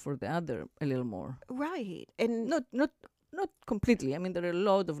feel for the other a little more. Right, and not completely. I mean, there are a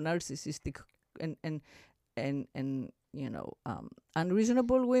lot of narcissistic and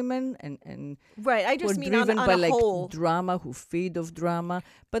unreasonable women and right. I just mean driven on by a like whole. drama, who feed off drama.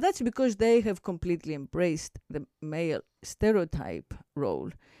 But that's because they have completely embraced the male stereotype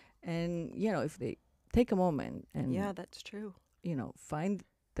role. And if they take a moment and that's true. Find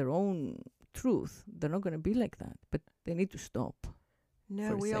their own truth, they're not going to be like that. But they need to stop.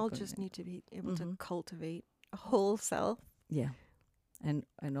 No, we all just need to be able to cultivate a whole self. Yeah, and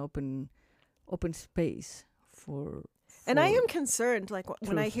open space for. And I am concerned, like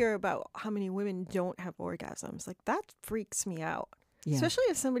when I hear about how many women don't have orgasms, like that freaks me out. Yeah. Especially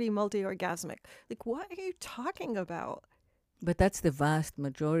if somebody multi-orgasmic. Like, what are you talking about? But that's the vast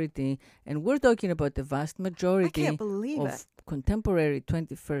majority. And we're talking about the vast I majority can't believe of it. contemporary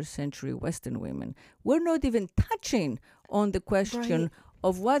 21st century Western women. We're not even touching on the question Right.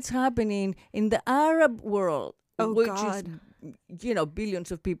 of what's happening in the Arab world, Oh, which God. is,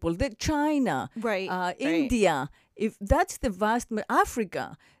 billions of people, the China, Right. Right. India. If that's the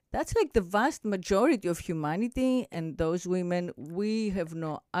Africa, that's like the vast majority of humanity, and those women we have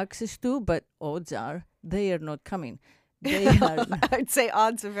no access to, but odds are they are not coming. They are I'd say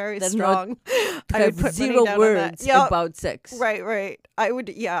odds are very They're strong. I have would put money zero down on that. words Yep. about sex. Right, right. I would,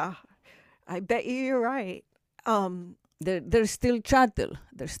 yeah. I bet you're right. They're still chattel.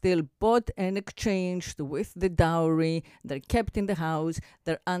 They're still bought and exchanged with the dowry. They're kept in the house.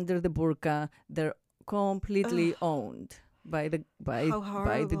 They're under the burqa. They're completely owned by the How by the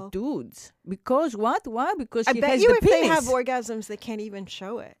horrible. dudes. Because what? Why? Because I he bet has you the if penis. they have orgasms, they can't even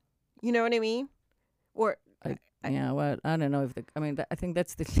show it. You know what I mean? Or Yeah, well, I don't know if I think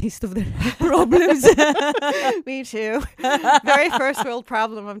that's the least of the problems. me too. Very first world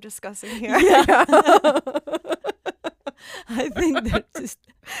problem I'm discussing here. I think they're just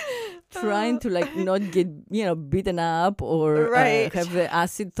trying to not get beaten up or Right. have the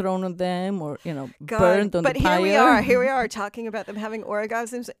acid thrown on them or God. burned on But the here fire. we are. Here we are talking about them having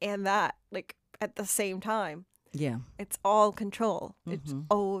orgasms and that at the same time. Yeah. It's all control. It's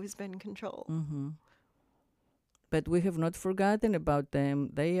always been control. But we have not forgotten about them.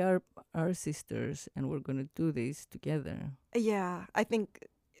 They are our sisters, and we're going to do this together. Yeah, I think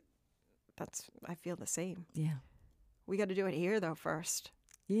I feel the same. Yeah. We got to do it here though first.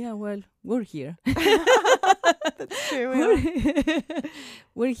 Yeah, well, we're here. That's true.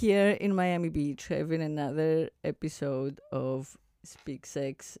 We're here in Miami Beach having another episode of Speak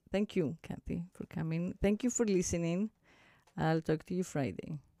Sex. Thank you, Kathy, for coming. Thank you for listening. I'll talk to you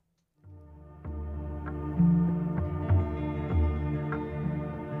Friday.